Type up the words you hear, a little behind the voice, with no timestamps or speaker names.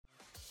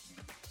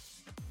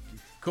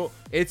Cool.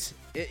 It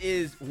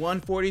is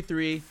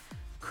 1:43.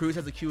 Cruz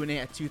has a Q&A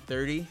at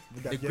 2:30.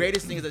 The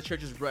greatest thing is the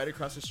church is right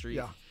across the street.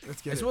 Yeah,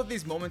 let's get It's it. what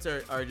these moments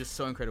are just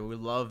so incredible. We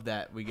love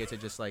that we get to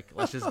just like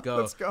let's just go.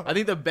 Let's go. I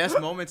think the best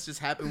moments just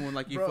happen when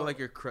like you Bro. feel like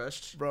you're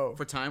crushed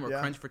for time or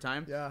Yeah. crunched for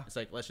time. Yeah. It's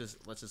like let's just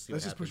see Let's what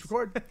just happens. push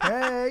record.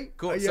 Hey.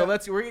 Cool. Yeah.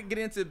 So we're gonna get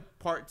into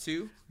part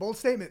 2. Bold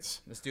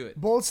statements. Let's do it.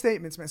 Bold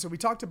statements, man. So we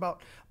talked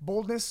about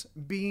boldness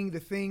being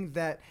the thing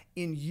that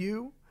in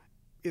you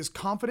is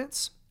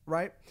confidence,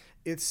 right?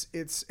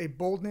 It's a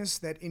boldness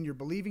that in your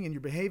believing and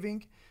your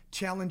behaving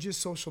challenges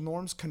social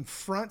norms,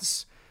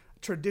 confronts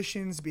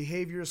traditions,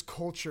 behaviors,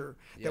 culture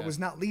that was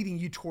not leading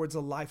you towards a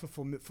life of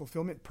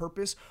fulfillment,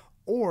 purpose,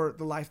 or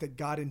the life that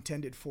God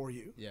intended for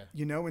you. Yeah.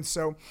 You know, and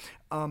so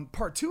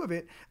part 2 of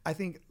it, I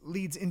think,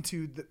 leads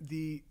into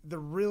the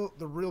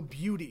real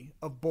beauty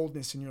of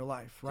boldness in your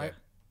life, right?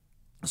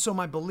 Yeah. So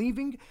my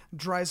believing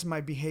drives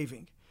my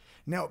behaving.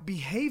 Now,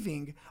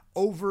 behaving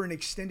over an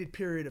extended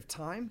period of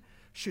time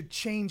should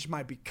change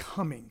my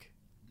becoming,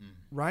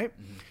 right?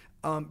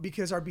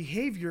 Because our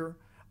behavior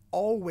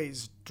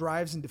always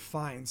drives and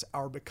defines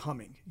our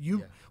becoming.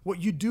 What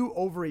you do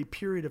over a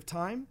period of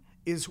time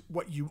is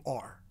what you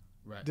are.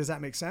 Right. Does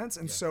that make sense?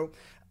 And so,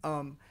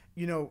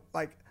 you know,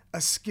 like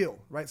a skill,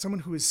 right? Someone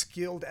who is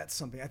skilled at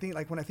something. I think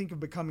like when I think of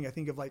becoming, I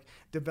think of like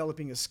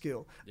developing a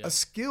skill. Yeah. A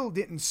skill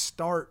didn't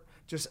start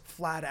just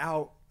flat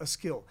out a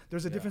skill.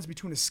 There's a difference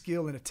between a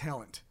skill and a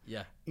talent.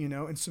 Yeah. You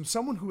know, and so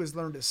someone who has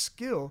learned a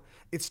skill,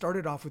 it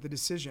started off with a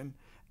decision.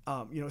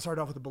 You know, it started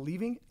off with a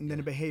believing and then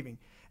a behaving.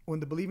 When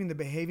the believing, the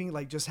behaving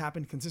like just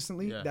happened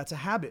consistently, that's a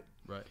habit.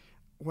 Right.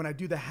 When I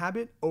do the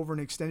habit over an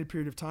extended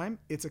period of time,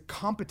 it's a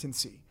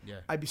competency. Yeah.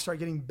 I start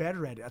getting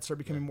better at it. I start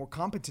becoming more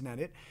competent at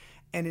it.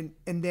 And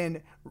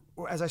then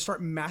as I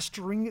start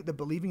mastering the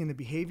believing and the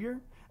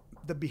behavior,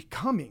 the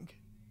becoming,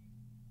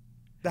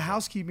 the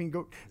housekeeping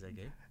go. Is that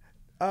good?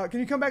 Can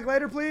you come back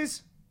later,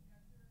 please?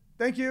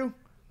 Thank you.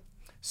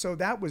 So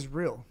that was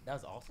real. That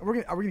was awesome. Are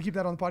we gonna keep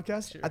that on the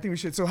podcast? Sure. I think we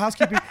should. So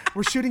housekeeping,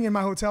 we're shooting in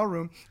my hotel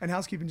room, and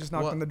housekeeping just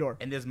knocked on the door.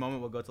 In this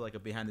moment, we'll go to like a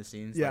behind the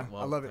scenes. Yeah, like,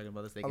 while I love we're it. talking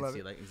about this, they I can love see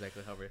it. like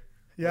exactly how what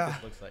Yeah.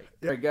 this looks like.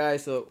 Yeah. All right,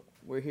 guys. So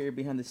we're here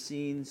behind the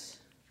scenes.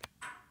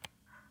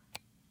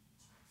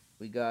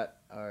 We got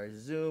our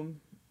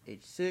Zoom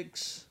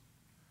H6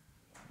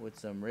 with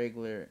some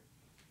regular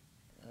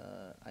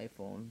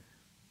iPhone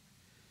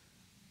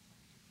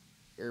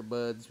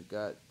earbuds. We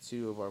got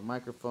 2 of our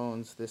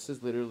microphones. This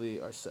is literally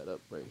our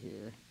setup right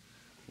here.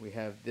 We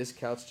have this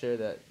couch chair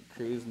that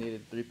Cruz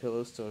needed 3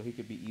 pillows so he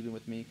could be even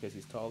with me because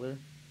he's taller.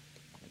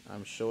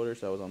 I'm shorter,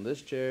 so I was on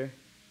this chair.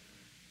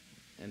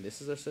 And this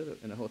is our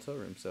setup in a hotel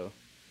room. So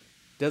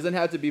doesn't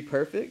have to be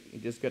perfect. You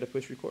just got to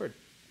push record.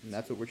 And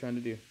that's what we're trying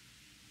to do.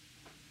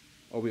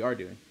 Or we are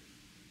doing.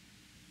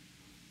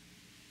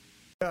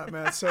 Yeah,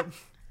 man. So,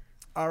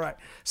 all right.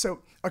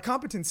 So a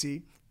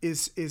competency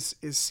is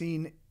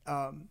seen.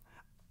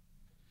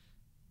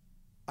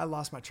 I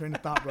lost my train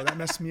of thought, bro. That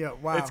messed me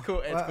up. Wow. It's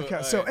cool. It's cool. Okay.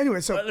 All So right.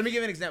 anyway, so let me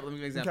give an example.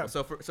 Okay.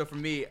 So for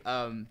me,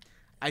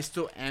 I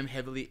still am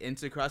heavily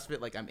into CrossFit.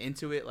 Like I'm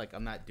into it. Like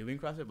I'm not doing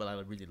CrossFit, but I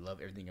really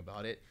love everything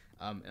about it.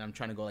 And I'm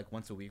trying to go like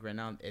once a week right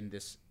now in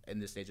this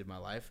stage of my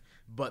life.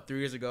 But 3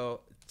 years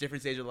ago,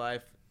 different stage of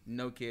life,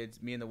 no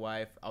kids, me and the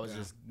wife. I was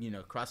just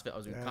CrossFit. I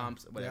was doing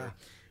comps, whatever.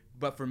 Yeah.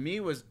 But for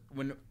me was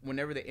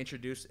whenever they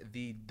introduced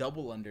the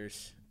double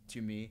unders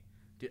to me.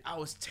 Dude, I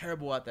was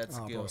terrible at that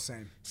skill. Bro,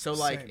 same. So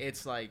like Same.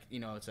 it's like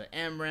it's an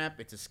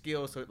AMRAP, it's a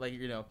skill. So like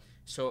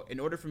so in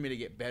order for me to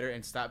get better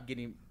and stop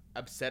getting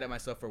upset at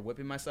myself for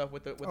whipping myself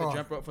with the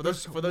jump rope, for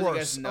those of you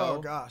guys who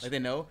know, like they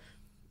know.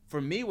 For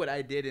me, what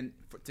I did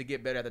to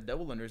get better at the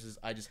double unders is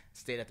I just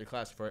stayed after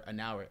class for an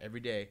hour every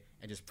day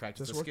and just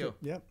practiced the skill.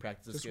 Yep.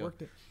 Practice the Just skill.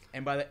 worked it.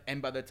 And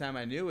by the time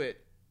I knew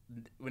it,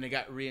 when it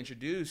got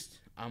reintroduced,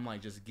 I'm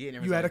like just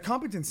getting. you had a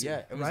competency, yeah,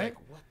 it was right?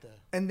 like what the.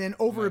 And then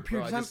over I'm a like,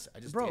 period bro, of time, I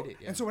just bro. did it,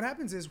 yeah. And so what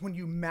happens is when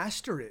you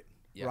master it,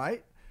 Yeah.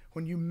 right?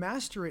 When you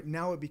master it,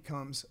 now it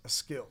becomes a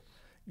skill,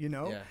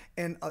 Yeah.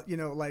 And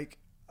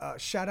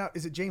shout out,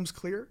 is it James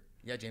Clear?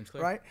 Yeah, James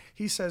Clear. Right?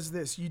 He says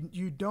this: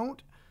 you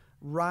don't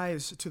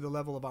rise to the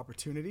level of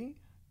opportunity,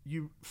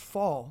 you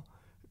fall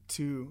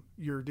to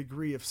your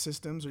degree of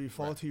systems, or you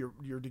fall to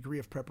your degree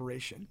of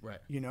preparation. Right.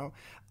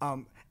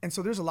 And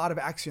so there's a lot of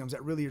axioms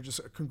that really are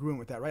just congruent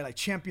with that, right? Like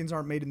champions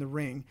aren't made in the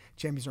ring,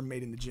 champions are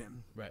made in the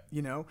gym. Right.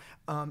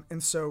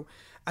 And so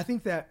I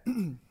think that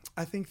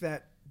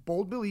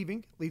bold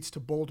believing leads to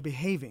bold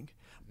behaving.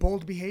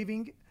 Bold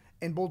behaving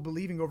and bold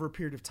believing over a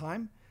period of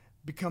time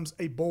becomes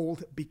a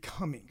bold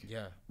becoming.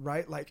 Yeah.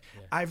 Right? Like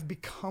I've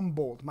become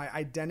bold. My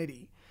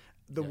identity,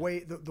 the way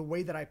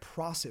that I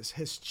process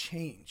has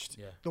changed.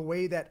 Yeah. The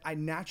way that I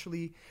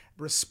naturally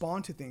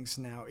respond to things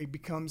now,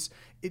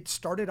 it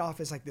started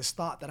off as like this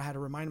thought that I had to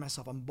remind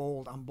myself, I'm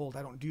bold.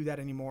 I don't do that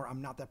anymore. I'm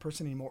not that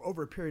person anymore.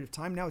 Over a period of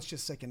time, now it's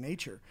just second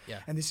nature. Yeah.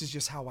 And this is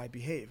just how I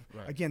behave.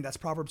 Right. Again, that's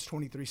Proverbs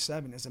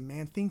 23:7. As a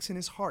man thinks in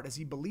his heart, as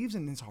he believes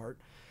in his heart,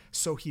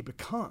 so he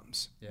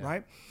becomes,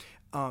 right?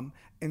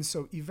 And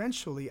so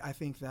eventually I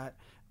think that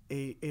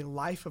a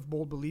life of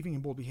bold believing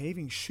and bold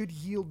behaving should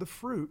yield the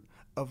fruit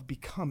of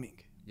becoming,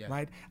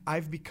 right?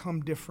 I've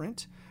become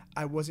different.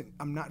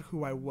 I'm not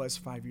who I was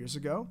 5 years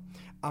ago.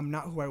 I'm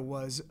not who I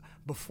was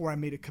before I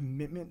made a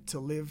commitment to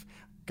live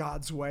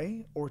God's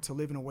way or to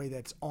live in a way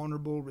that's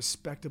honorable,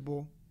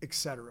 respectable,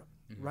 etc.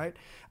 Right?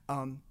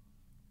 And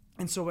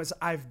so as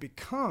I've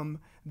become,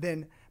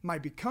 then my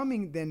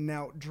becoming then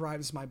now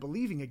drives my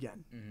believing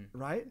again,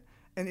 right?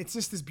 And it's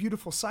just this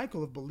beautiful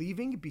cycle of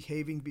believing,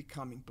 behaving,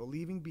 becoming,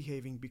 believing,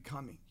 behaving,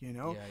 becoming, you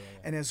know?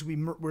 And as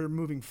we're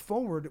moving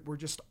forward, we're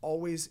just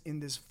always in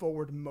this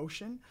forward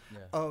motion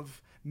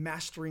of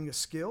mastering a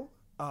skill,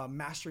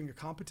 mastering a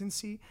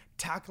competency,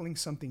 tackling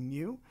something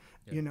new,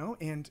 you know?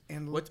 And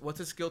what's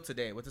a skill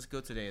today? What's a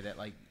skill today that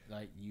like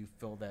you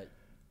feel that,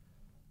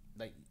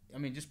 like, I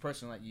mean, just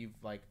personally, like you've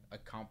like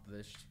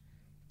accomplished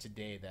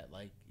today that,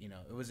 like, you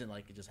know, it wasn't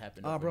like it just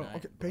happened overnight. Bro,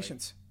 okay,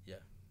 patience.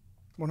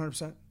 Like,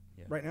 100%.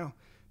 Right now,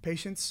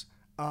 patience,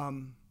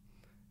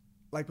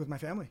 like with my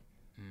family,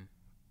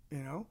 you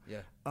know,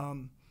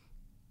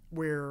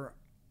 where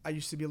I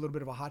used to be a little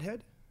bit of a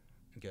hothead,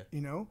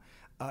 you know,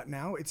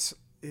 now it's,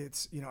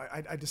 you know,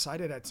 I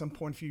decided at some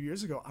point a few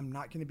years ago, I'm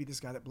not going to be this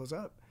guy that blows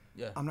up.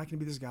 I'm not going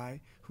to be this guy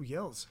who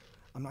yells.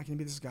 I'm not going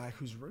to be this guy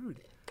who's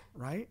rude.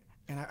 Right.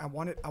 And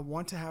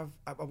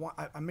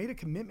I made a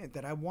commitment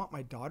that I want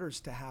my daughters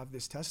to have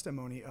this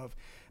testimony of,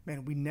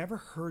 man, we never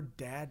heard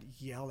dad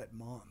yell at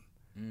mom.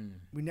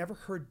 We never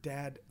heard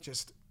dad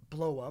just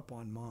blow up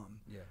on mom,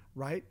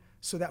 right?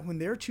 So that when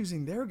they're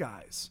choosing their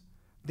guys,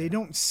 they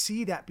don't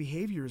see that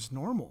behavior as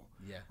normal,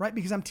 right?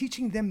 Because I'm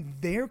teaching them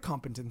their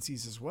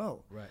competencies as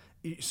well.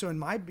 Right. So in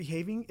my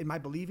behaving, in my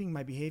believing,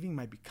 my behaving,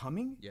 my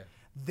becoming,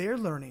 they're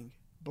learning,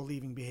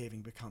 believing,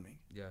 behaving, becoming.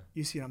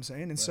 You see what I'm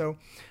saying? And so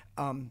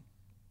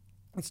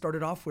it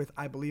started off with,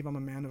 I believe I'm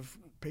a man of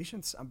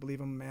patience. I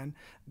believe I'm a man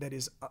that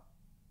is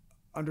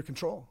under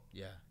control.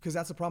 Because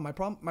that's the problem.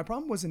 My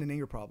problem wasn't an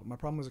anger problem. My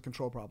problem was a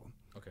control problem.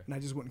 And I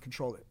just wouldn't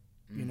control it,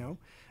 you know?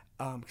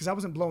 Because I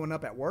wasn't blowing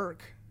up at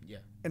work.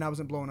 And I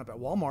wasn't blowing up at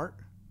Walmart.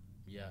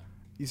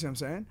 You see what I'm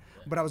saying?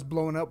 But I was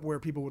blowing up where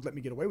people would let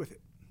me get away with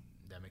it.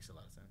 That makes a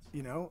lot of sense.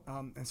 You know?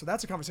 And so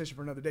that's a conversation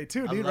for another day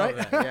too, dude, I love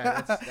right? That.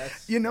 Yeah,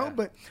 that's you know,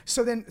 but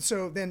so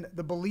then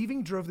the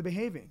believing drove the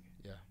behaving.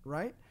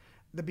 Right?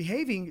 The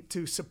behaving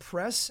to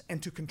suppress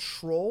and to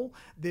control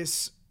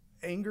this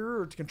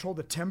anger or to control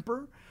the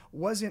temper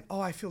wasn't, oh,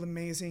 I feel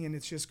amazing and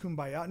it's just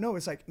kumbaya. No,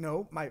 it's like,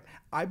 no,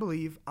 I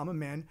believe I'm a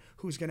man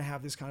who's going to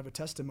have this kind of a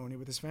testimony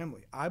with his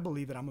family. I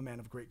believe that I'm a man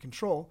of great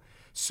control.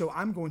 So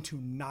I'm going to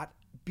not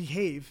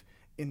behave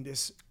in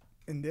this.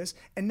 And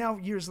now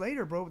years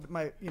later, bro,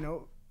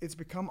 it's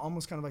become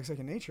almost kind of like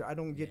second nature. I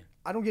don't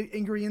get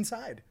angry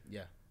inside.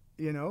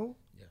 You know?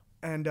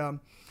 And,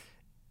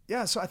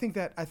 so I think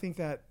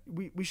that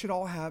we should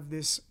all have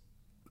this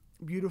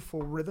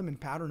beautiful rhythm and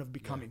pattern of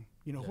becoming.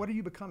 You know, what are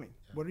you becoming?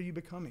 What are you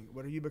becoming?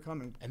 What are you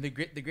becoming? And the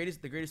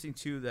greatest thing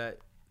too that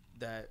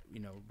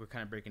you know, we're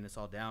kind of breaking this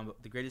all down,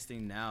 but the greatest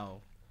thing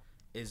now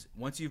is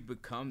once you've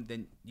become,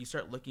 then you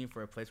start looking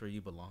for a place where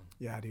you belong.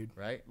 Yeah, dude.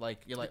 Right?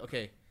 Like you're like,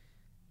 okay,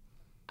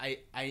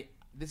 I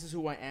this is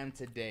who I am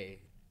today.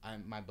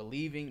 I'm my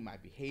believing, my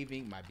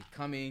behaving, my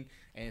becoming,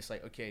 and it's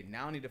like, okay,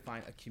 now I need to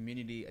find a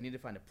community. I need to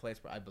find a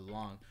place where I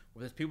belong.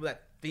 Where there's people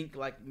that think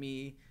like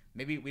me.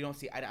 Maybe we don't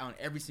see eye to eye on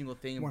every single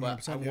thing,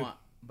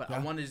 but I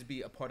want to just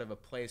be a part of a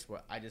place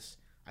where I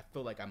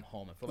feel like I'm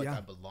home. I feel like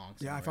I belong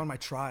somewhere. Yeah, I found my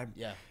tribe.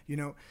 Yeah. You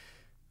know,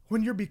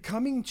 when your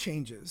becoming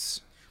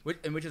changes.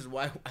 Which is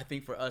why I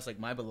think for us, like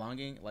my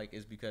belonging, like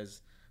is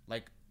because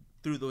like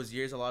through those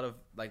years, a lot of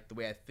like the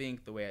way I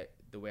think, the way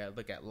I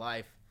look at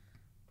life,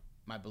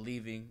 my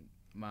believing,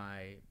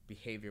 my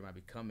behavior, my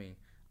becoming,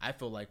 I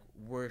feel like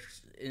we're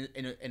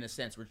in a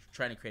sense we're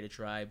trying to create a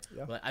tribe.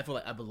 But I feel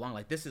like I belong.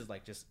 Like this is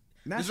like just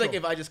natural. This is like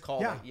if I just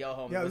call like, yo,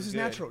 homie, this is good.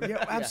 Natural.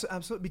 Yeah,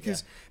 absolutely.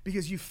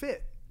 Because you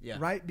fit.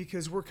 Right.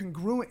 Because we're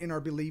congruent in our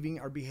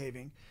believing, our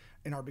behaving,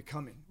 and our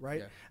becoming.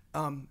 Right.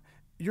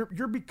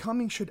 Your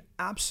becoming should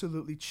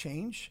absolutely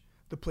change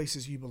the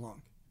places you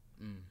belong.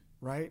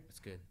 Right. That's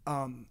good.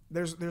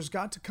 There's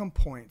got to come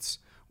points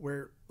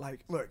where,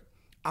 like, look,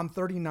 I'm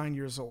 39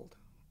 years old.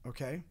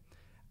 Okay.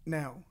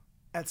 Now,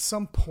 at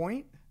some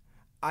point,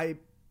 I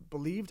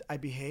believed I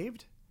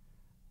behaved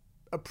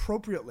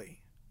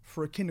appropriately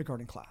for a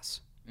kindergarten class.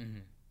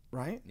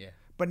 Right? Yeah.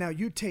 But now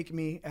you take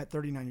me at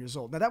 39 years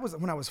old. Now, that was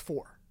when I was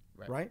 4.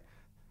 Right?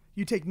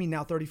 You take me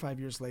now 35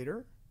 years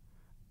later,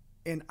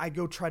 and I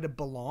go try to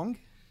belong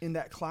in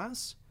that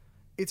class.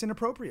 It's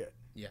inappropriate.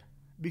 Yeah.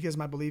 Because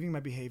my believing, my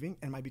behaving,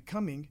 and my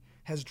becoming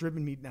has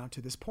driven me now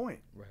to this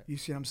point. Right. You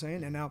see what I'm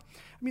saying? And now,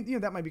 I mean, you know,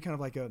 that might be kind of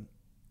like a,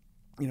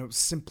 you know,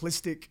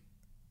 simplistic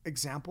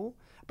example,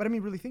 but I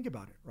mean, really think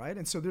about it, right?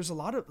 And so there's a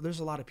lot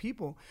of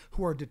people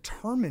who are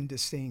determined to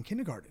stay in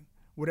kindergarten,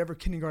 whatever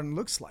kindergarten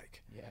looks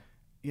like. Yeah.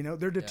 You know,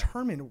 they're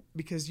determined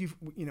because you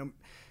know,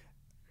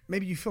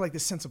 maybe you feel like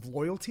this sense of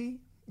loyalty.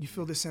 You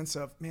feel this sense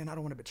of, man, I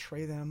don't want to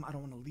betray them. I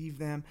don't want to leave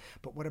them.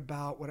 But what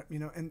about you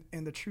know?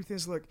 And the truth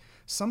is, look,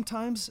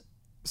 sometimes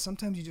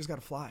you just got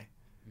to fly.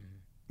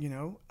 You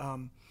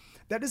know,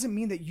 That doesn't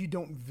mean that you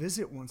don't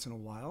visit once in a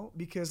while,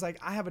 because like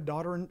I have a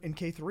daughter in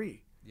K3.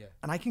 Yeah.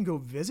 And I can go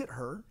visit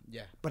her.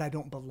 Yeah. But I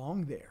don't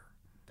belong there.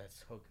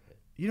 That's so good.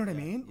 You know what I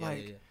mean? Yeah,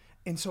 like, yeah.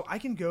 and so I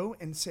can go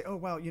and say, oh,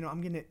 well,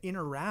 I'm going to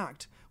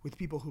interact with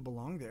people who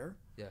belong there.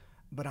 Yeah.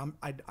 But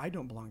I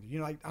don't belong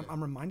there.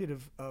 I'm reminded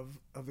of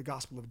the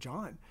Gospel of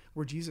John,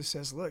 where Jesus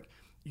says, look,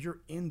 you're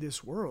in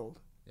this world,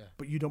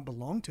 but you don't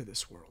belong to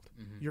this world.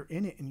 Mm-hmm. You're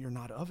in it and you're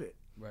not of it.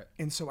 Right.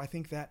 And so I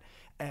think that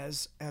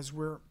as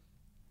we're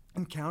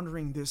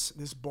encountering this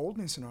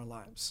boldness in our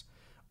lives,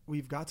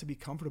 we've got to be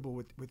comfortable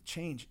with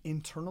change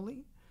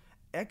internally,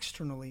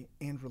 externally,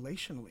 and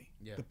relationally.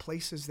 Yeah. The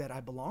places that I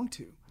belong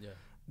to. Yeah.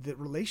 The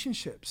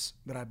relationships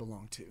that I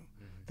belong to,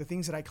 the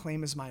things that I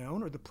claim as my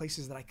own, or the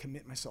places that I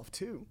commit myself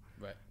to.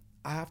 Right.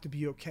 I have to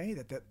be okay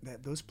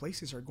that those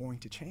places are going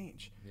to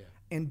change. Yeah.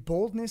 And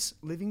boldness,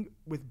 living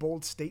with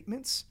bold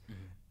statements,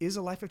 is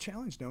a life of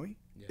challenge, Noe.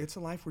 Yeah. It's a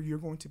life where you're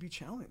going to be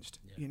challenged,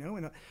 Yeah.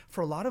 And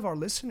for a lot of our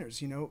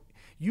listeners,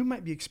 you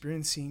might be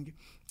experiencing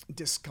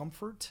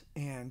discomfort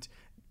and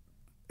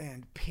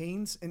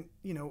pains, and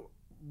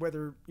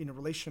whether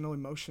relational,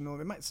 emotional.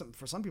 It might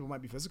for some people it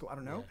might be physical. I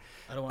don't know.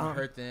 Yeah. I don't want to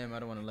hurt them. I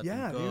don't want to let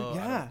them go. Dude,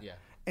 yeah. Yeah.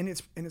 And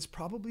it's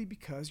probably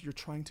because you're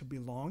trying to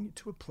belong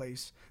to a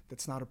place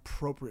that's not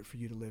appropriate for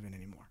you to live in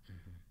anymore. Mm-hmm.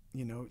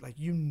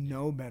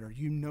 Better.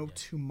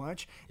 Too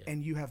much,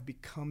 and you have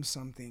become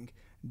something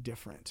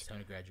different. It's time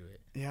to graduate.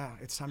 Yeah,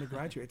 it's time to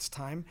graduate. It's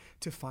time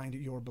to find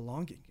your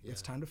belonging. Yeah.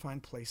 It's time to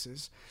find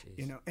places,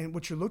 and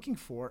what you're looking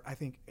for, I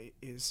think,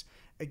 is,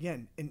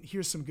 again, and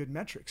here's some good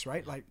metrics,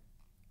 right? Like,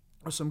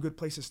 or some good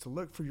places to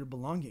look for your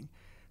belonging.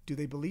 Do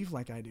they believe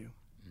like I do?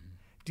 Mm-hmm.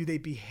 Do they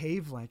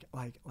behave like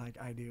I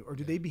do? Or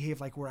do they behave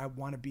like where I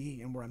want to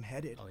be and where I'm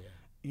headed? Oh,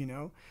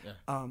 yeah.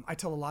 Yeah. I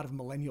tell a lot of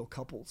millennial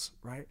couples,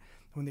 right,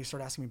 when they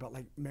start asking me about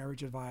like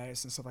marriage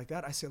advice and stuff like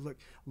that, I say,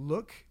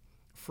 look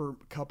for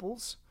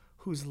couples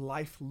whose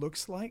life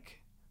looks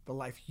like the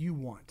life you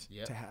want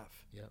to have.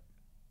 Yep.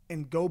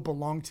 And go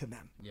belong to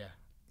them. Yeah.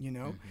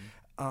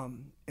 Mm-hmm.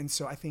 And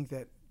so I think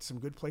that some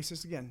good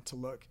places, again, to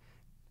look.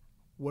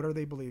 What are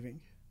they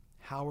believing?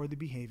 How are they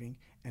behaving?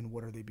 And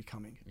what are they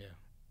becoming? Yeah.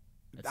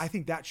 I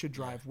think that should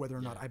drive whether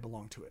or not I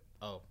belong to it.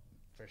 Oh,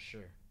 for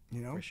sure.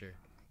 For sure.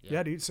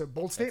 Yeah, dude. So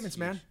bold statements,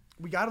 man.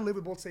 We got to live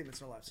with bold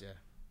statements in our lives.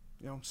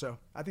 Yeah. So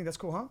I think that's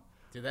cool, huh?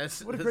 Dude,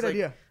 what a great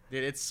idea.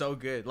 Dude, it's so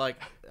good. Like,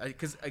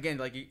 because again,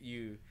 like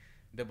you,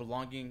 the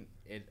belonging,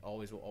 it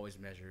will always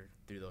measure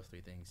through those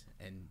three things,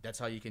 and that's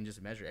how you can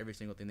just measure every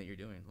single thing that you're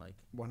doing. Like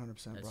 100%,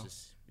 that's bro.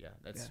 Just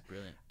that's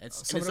brilliant.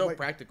 It's Some so like,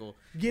 practical.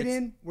 Get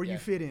in where you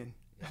fit in.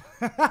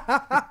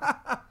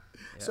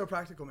 So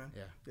practical, man.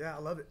 Yeah, I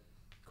love it.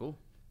 Cool.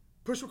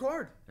 Push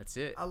record. That's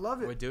it. I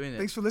love it. We're doing it.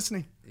 Thanks for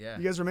listening. Yeah.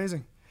 You guys are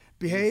amazing.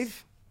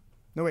 Behave.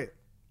 No, wait.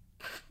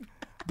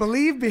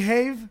 Believe,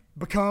 behave,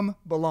 become,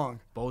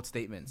 belong. Bold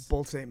statements.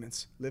 Bold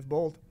statements. Live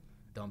bold.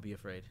 Don't be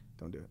afraid.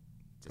 Don't do it.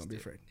 Don't be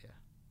afraid. Yeah.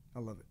 I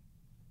love it.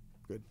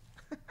 Good.